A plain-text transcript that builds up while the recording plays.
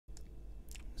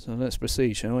So let's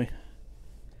proceed, shall we?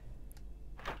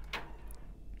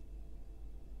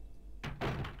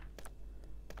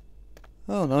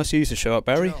 Oh, nice you to show up,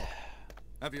 Barry. Joe,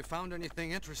 have you found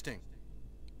anything interesting?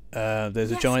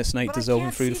 There's a giant snake dissolving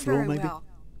through the floor, maybe? Well.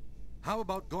 How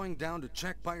about going down to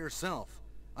check by yourself?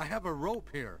 I have a rope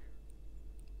here.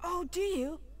 Oh, do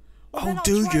you? Well, Oh, then I'll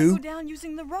do try to you? go down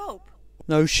using the rope.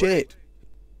 No shit.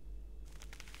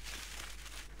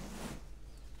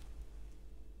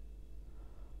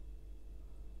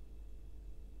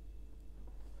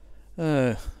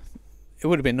 It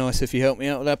would have been nice if you helped me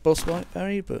out with that boss fight,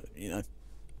 Barry, but, you know.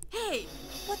 Hey,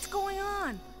 what's going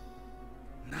on?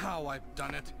 Now I've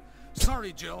done it.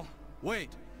 Sorry, Jill.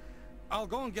 Wait. I'll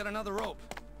go and get another rope.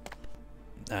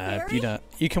 Barry? You know,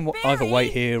 you can either Barry?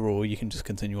 wait here or you can just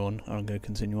continue on. I'm going to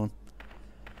continue on.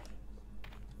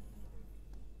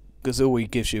 Because all he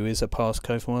gives you is a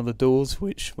passcode for one of the doors,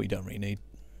 which we don't really need.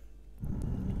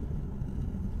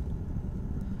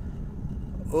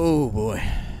 Oh boy.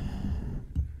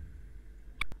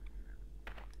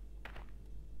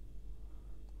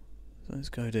 So let's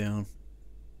go down.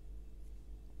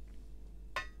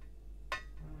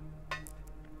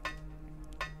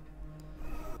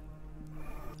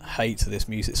 Hate this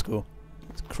music score.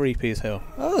 It's creepy as hell.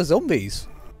 Oh, zombies!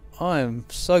 I am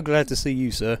so glad to see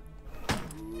you, sir.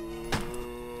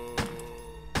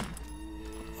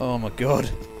 Oh my god.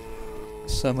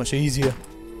 So much easier.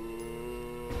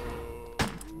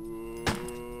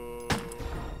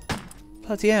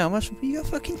 Bloody hell, how much you got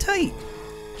fucking tape?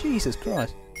 Jesus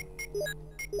Christ.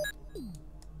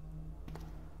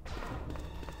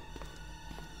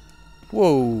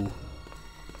 Whoa.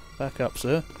 Back up,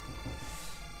 sir.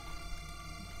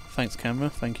 Thanks, camera.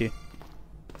 Thank you.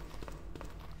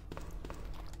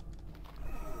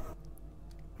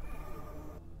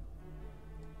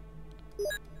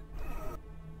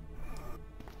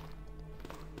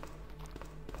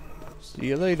 See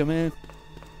you later, man.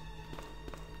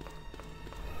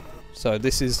 So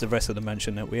this is the rest of the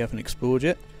mansion that we haven't explored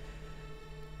yet.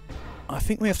 I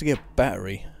think we have to get a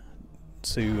battery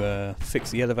to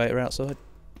fix the elevator outside.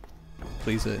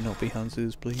 Please let it not be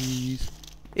hunters, please.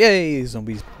 Yay,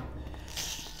 zombies.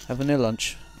 Having their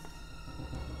lunch.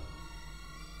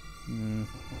 You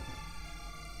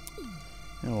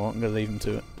know what, I'm going to leave them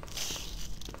to it.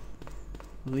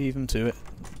 Leave them to it.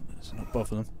 Let's not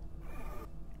bother them.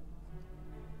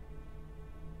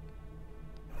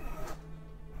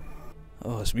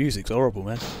 Oh, this music's horrible,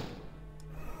 man.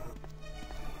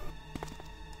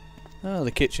 Oh,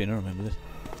 the kitchen, I remember this.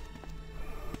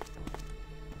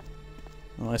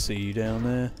 Oh, I see you down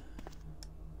there.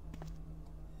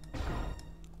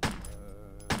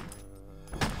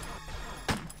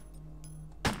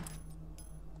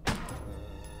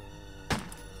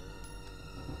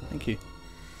 Thank you.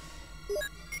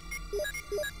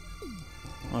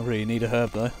 I really need a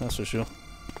herb though, that's for sure.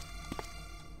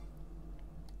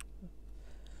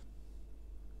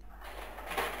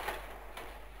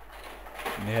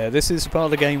 Yeah, this is part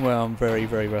of the game where I'm very,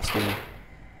 very rusty.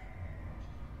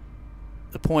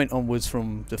 The point onwards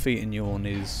from defeating Yawn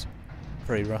is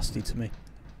very rusty to me.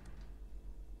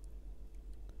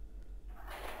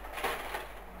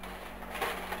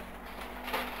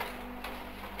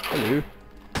 Hello.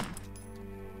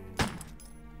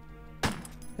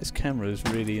 This camera is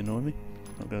really annoying me,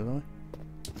 not gonna lie.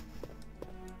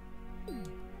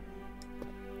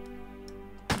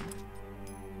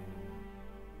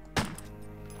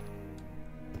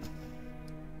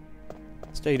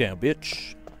 Stay down,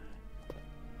 bitch.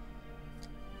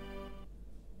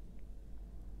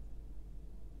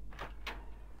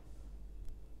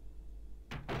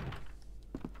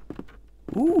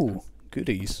 Ooh,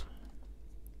 goodies.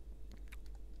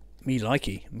 Me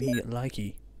likey, me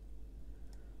likey.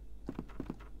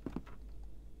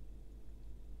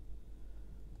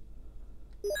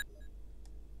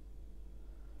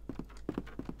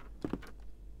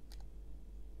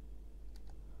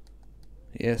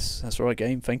 Yes, that's right,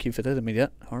 game. Thank you for telling me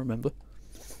that. I remember.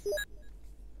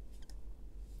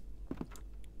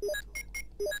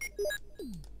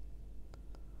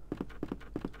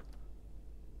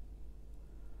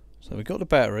 So we got the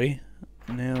battery.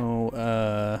 Now,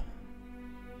 trying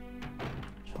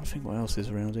to think what else is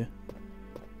around here.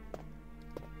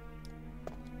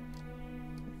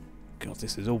 God,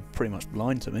 this is all pretty much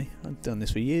blind to me. I've done this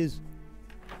for years.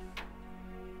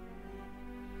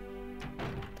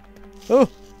 Oh!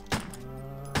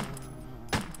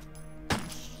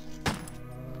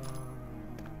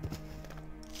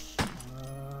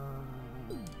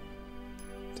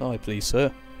 Die, please,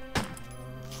 sir.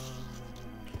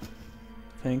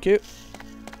 Thank you.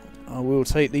 I will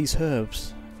take these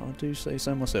herbs, if I do say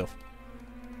so myself.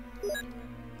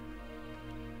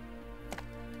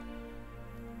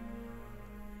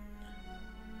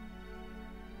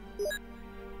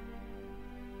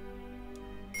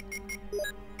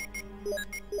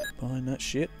 Behind that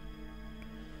shit.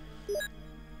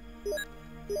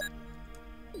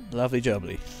 Lovely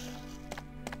jubbly.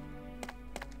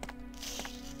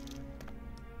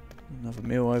 Another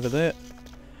meal over there.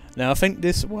 Now I think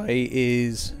this way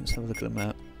is... let's have a look at the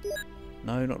map.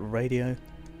 No, not the radio.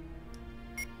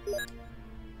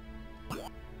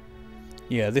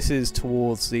 Yeah, this is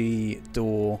towards the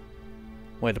door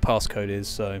where the passcode is,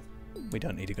 so we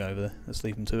don't need to go over there. Let's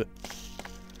leave him to it.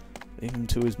 Leave him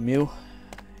to his meal.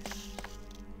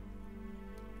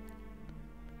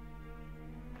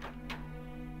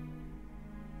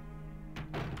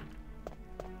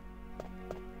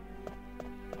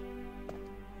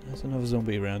 There's another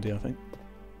zombie around here, I think.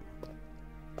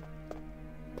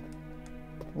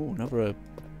 Oh, another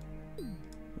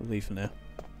leaf in there.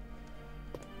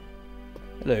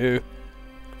 Hello.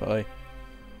 Bye.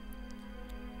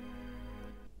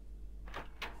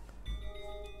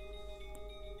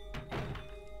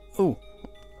 Oh.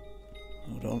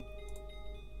 Hold on.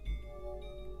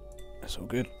 That's all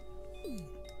good.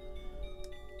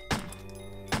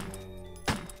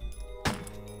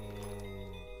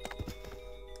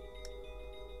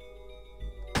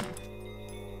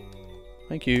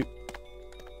 Thank you.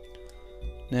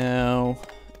 Now,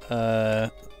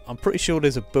 I'm pretty sure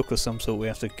there's a book of some sort we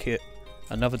have to get.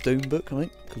 Another Doom book, I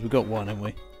think, because we've got one, haven't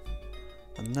we?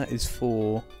 And that is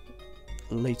for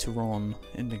later on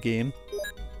in the game.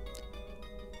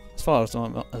 As far as I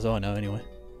know, anyway.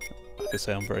 Like I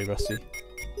say, I'm very rusty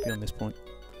beyond this point.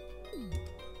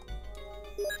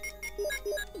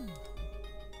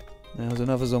 Now, there's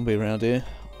another zombie around here,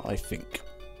 I think.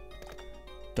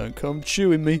 Don't come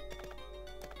chewing me.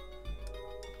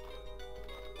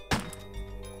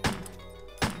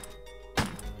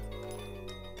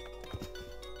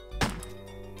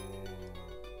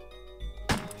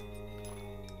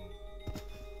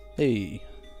 Hey.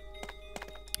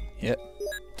 Yep.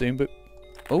 Doom book.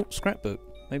 Oh, scrapbook.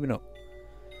 Maybe not.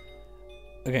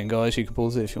 Again, guys, you can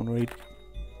pause it if you want to read.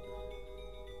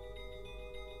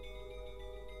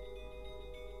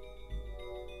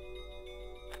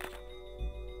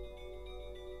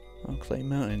 Oh, Clay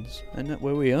Mountains. Isn't that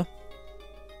where we are?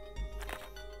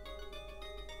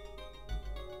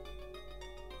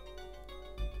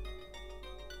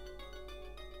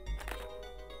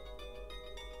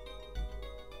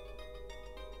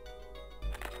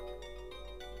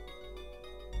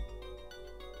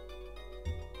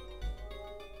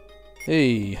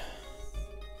 Hey.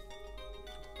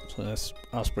 So that's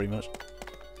us pretty much.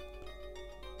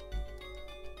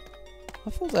 I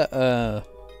thought that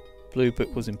blue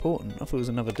book was important. I thought it was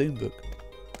another Doom book.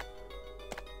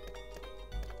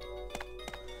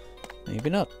 Maybe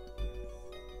not.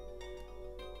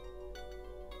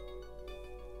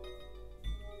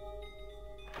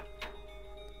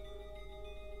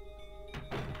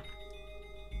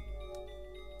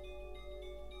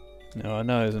 No, I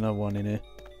know there's another one in here.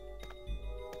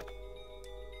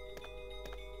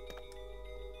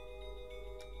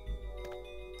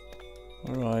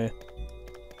 Where are you?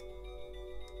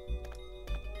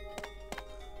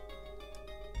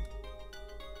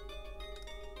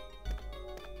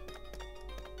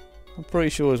 I'm pretty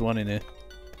sure there's one in here.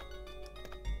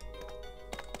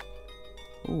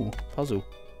 Ooh, puzzle.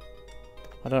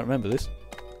 I don't remember this.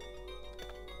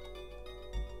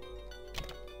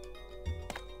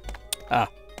 Ah,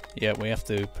 yeah, we have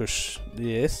to push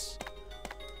this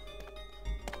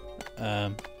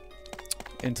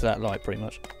into that light pretty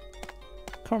much.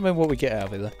 Can't remember what we get out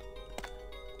of it though.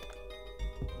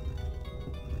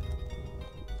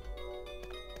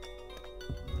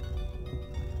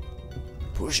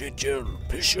 Push it, Jill.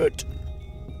 Push it.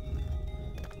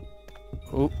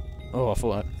 Oh, I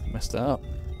thought I messed that up.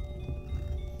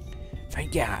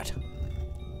 Thank God.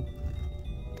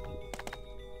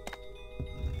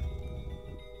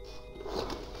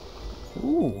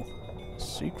 Ooh,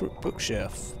 secret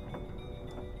bookshelf.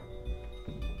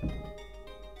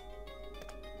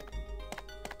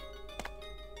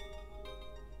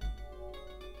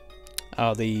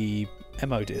 Oh, the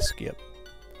MO disc, yep.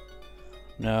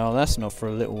 No, that's not for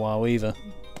a little while either.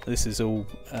 This is all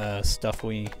stuff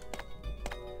we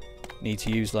need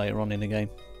to use later on in the game.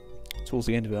 Towards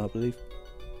the end of it, I believe.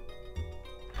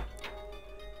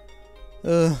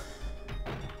 Let's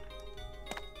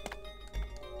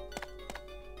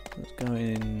go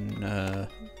in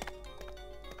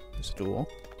this door.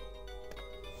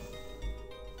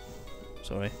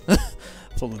 Sorry. I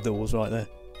thought the door was right there.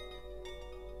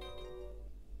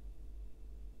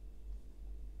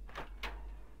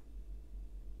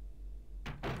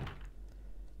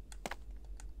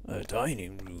 A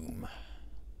dining room.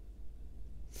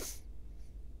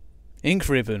 Ink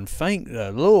ribbon, thank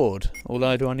the Lord.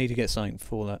 Although, do I need to get something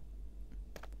for that?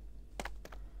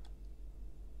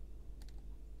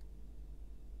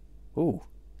 Ooh,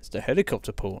 it's the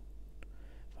helicopter port.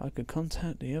 If I could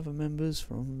contact the other members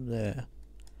from there.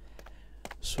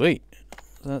 Sweet.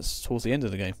 That's towards the end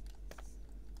of the game.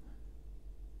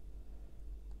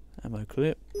 Ammo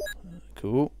clip.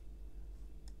 Cool.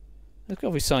 There's got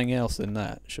to be something else than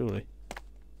that, surely.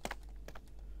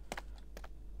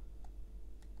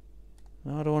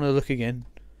 No, I don't want to look again.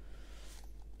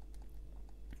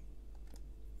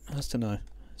 Has to know.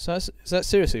 So is that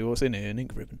seriously what's in here? An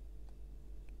ink ribbon?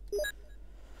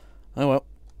 Oh well.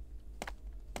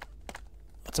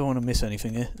 I don't want to miss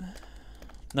anything here.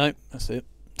 No, that's it.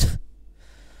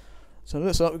 So it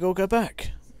looks like we've got to go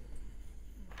back.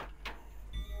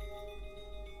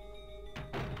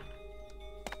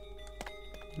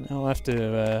 Now I have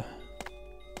to...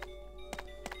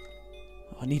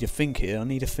 I need to think here. I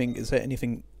need to think, is there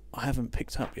anything I haven't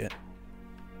picked up yet?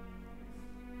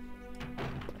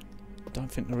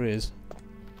 Don't think there is.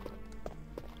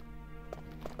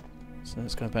 So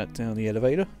let's go back down the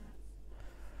elevator.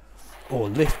 Or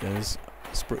lift, as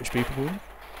British people call it.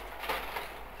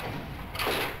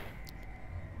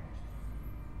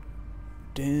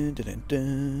 Dun, dun,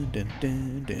 dun, dun,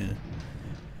 dun, dun.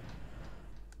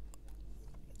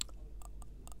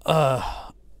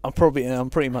 I'm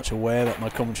pretty much aware that my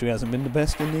commentary hasn't been the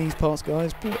best in these parts,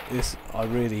 guys, but I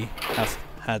really have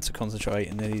had to concentrate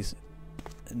in this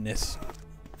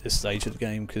stage of the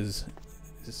game because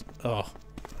so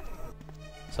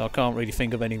I can't really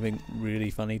think of anything really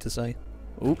funny to say.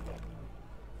 Oop.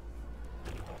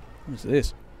 What's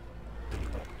this?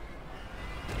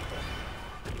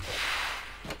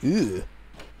 Ew.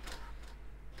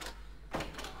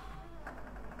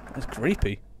 That's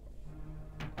creepy.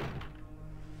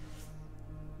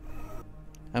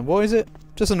 And what is it?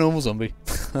 Just a normal zombie.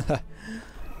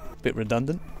 Bit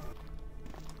redundant.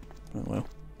 Oh well.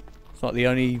 It's like the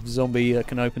only zombie that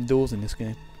can open doors in this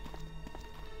game.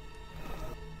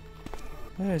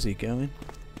 Where is he going?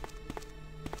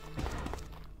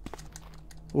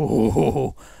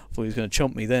 Oh, I thought he was going to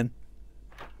chomp me then.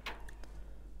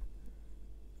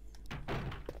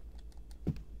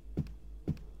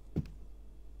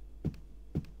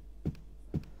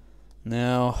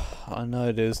 Now, I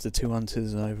know there's the two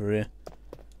hunters over here.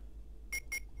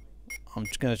 I'm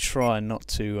just going to try not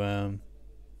to...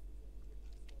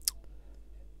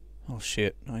 Oh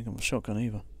shit, I ain't got my shotgun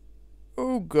either.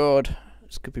 Oh god,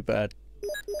 this could be bad.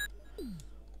 I'm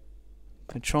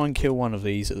going to try and kill one of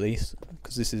these at least,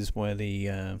 because this is where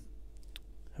the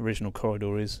original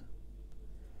corridor is.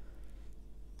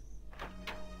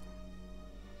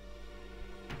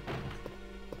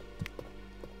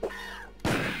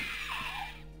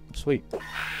 Sweet.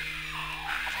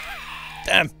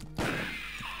 Damn!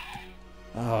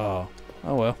 Oh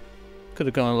well. Could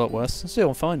have gone a lot worse. Still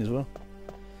I'm fine as well.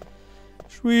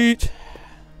 Sweet!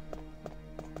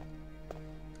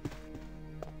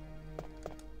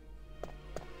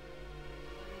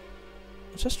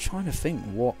 I'm just trying to think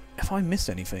what... if I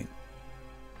missed anything.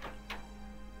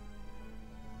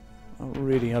 I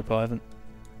really hope I haven't.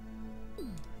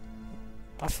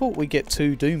 I thought we'd get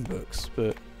 2 Doom books,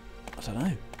 but I don't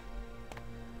know.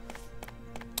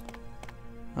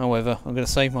 However, I'm going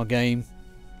to save my game,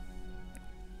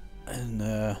 and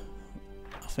I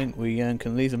think we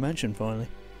can leave the mansion finally.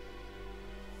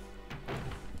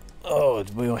 Oh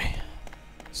boy,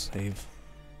 save.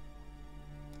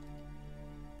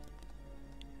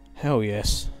 Hell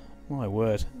yes, my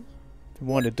word. Been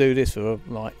wanting to do this for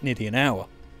like nearly an hour.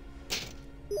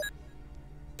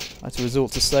 I had to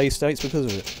resort to save states because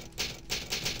of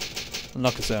it. And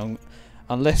like I say,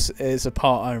 unless it's a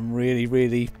part I'm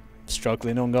really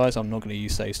struggling on, guys, I'm not going to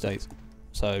use save states.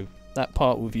 So that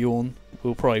part with Yawn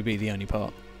will probably be the only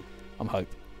part, I'm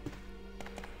hoping.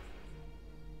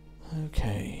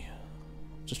 Okay,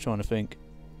 just trying to think,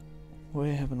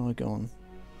 where haven't I gone?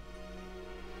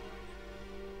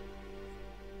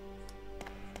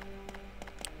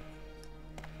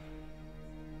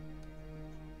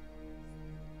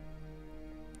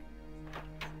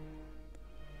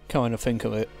 Kind of think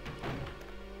of it.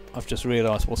 I've just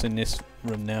realised what's in this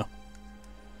room now.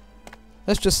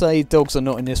 Let's just say dogs are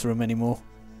not in this room anymore.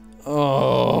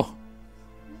 Oh.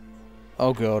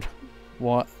 Oh god.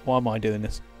 Why am I doing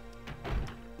this?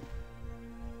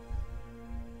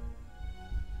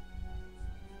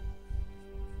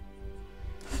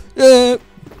 Yeah.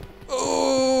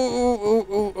 Oh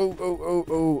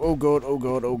god, oh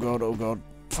god, oh god, oh god.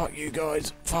 Fuck you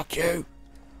guys. Fuck you.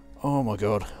 Oh my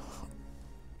god.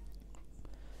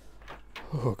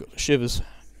 Oh, I've got the shivers.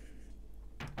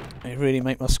 They really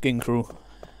make my skin crawl.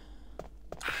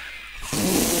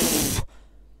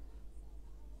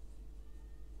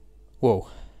 Whoa.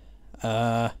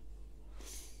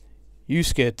 You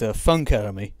scared the funk out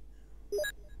of me.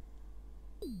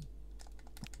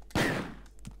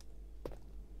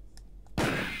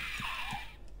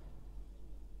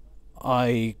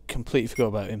 I completely forgot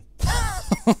about him.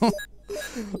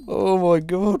 Oh my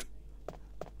god.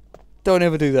 Don't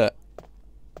ever do that.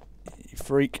 You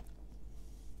freak.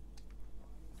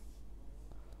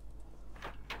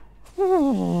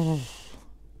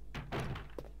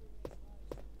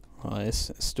 Right,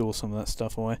 let's store some of that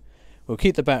stuff away. We'll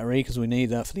keep the battery because we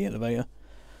need that for the elevator.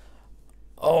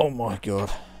 Oh my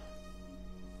god.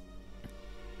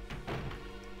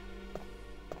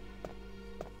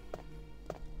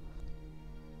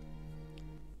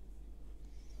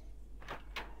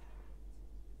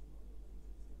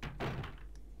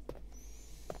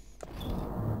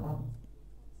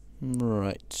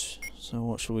 Right, so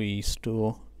what shall we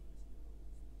store?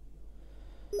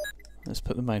 Let's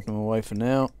put the magnum away for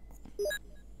now.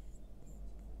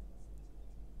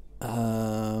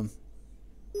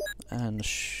 And the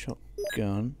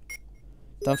shotgun.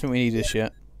 Don't think we need this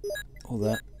yet. All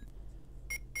that.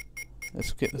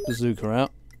 Let's get the bazooka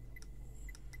out.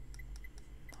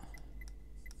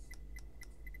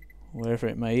 Wherever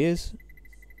it may is.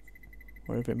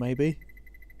 Wherever it may be.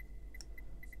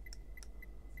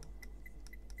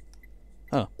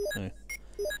 Oh, no.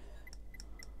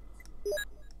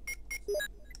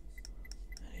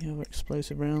 Any other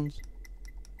explosive rounds?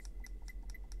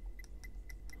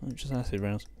 Oh, just acid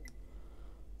rounds.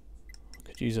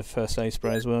 Could use a first aid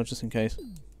spray as well, just in case.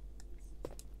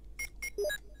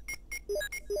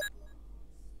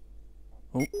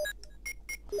 Oh,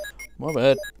 my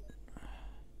bad.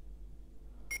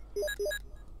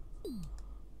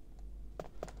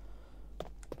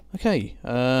 Okay,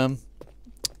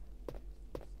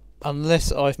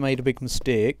 unless I've made a big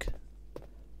mistake,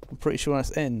 I'm pretty sure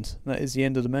that's end. That is the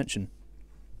end of the dimension.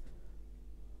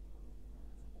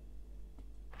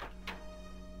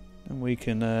 And we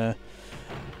can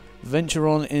venture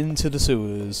on into the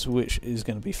sewers, which is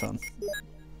going to be fun.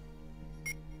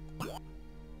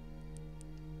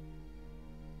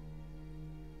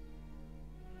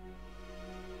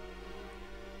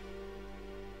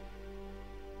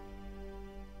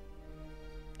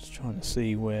 Just trying to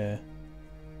see where...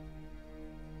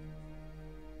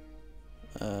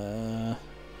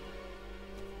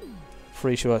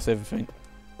 pretty sure that's everything.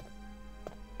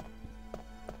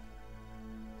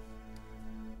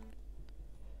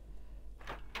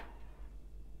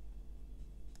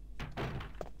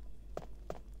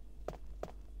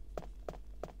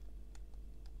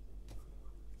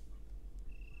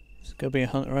 There's gonna be a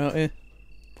hunter out here,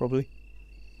 probably.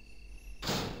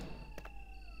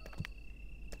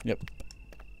 Yep.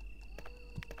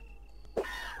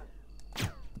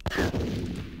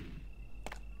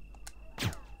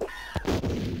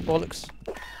 Bollocks.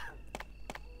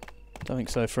 Don't think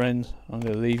so, friend. I'm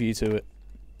going to leave you to it.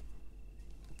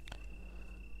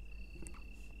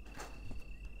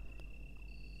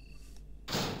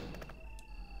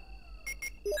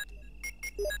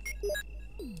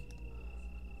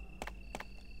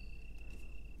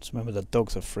 Just remember the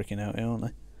dogs are freaking out here, aren't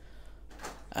they?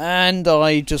 And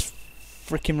I just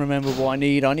freaking remember what I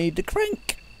need. I need the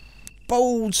crank.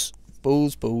 Balls.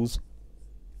 Balls, balls.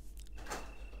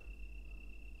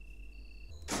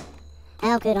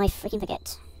 How could I freaking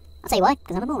forget? I'll tell you why,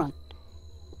 because I'm a moron.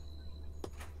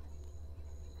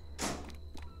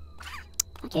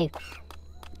 Fuck you.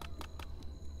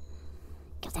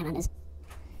 Goddamn hunters.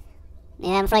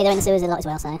 Yeah, I'm afraid they're in the sewers a lot as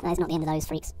well, so that's not the end of those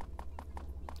freaks.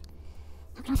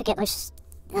 How can I forget those...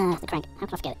 the crank. How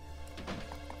can I forget it?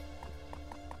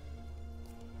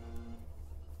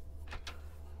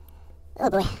 Oh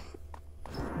boy.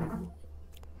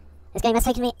 This game has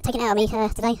taken it out of me today,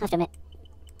 I have to admit.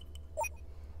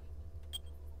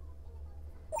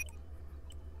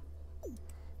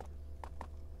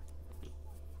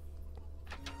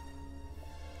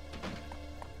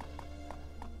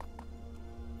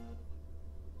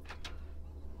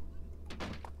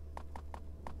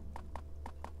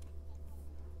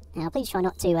 Now, please try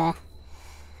not to,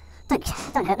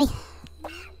 don't hurt me.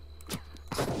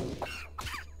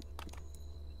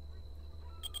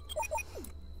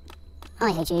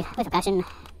 I hate you, with a passion.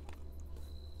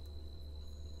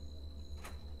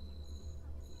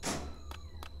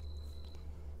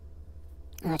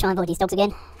 Try and avoid these dogs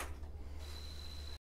again.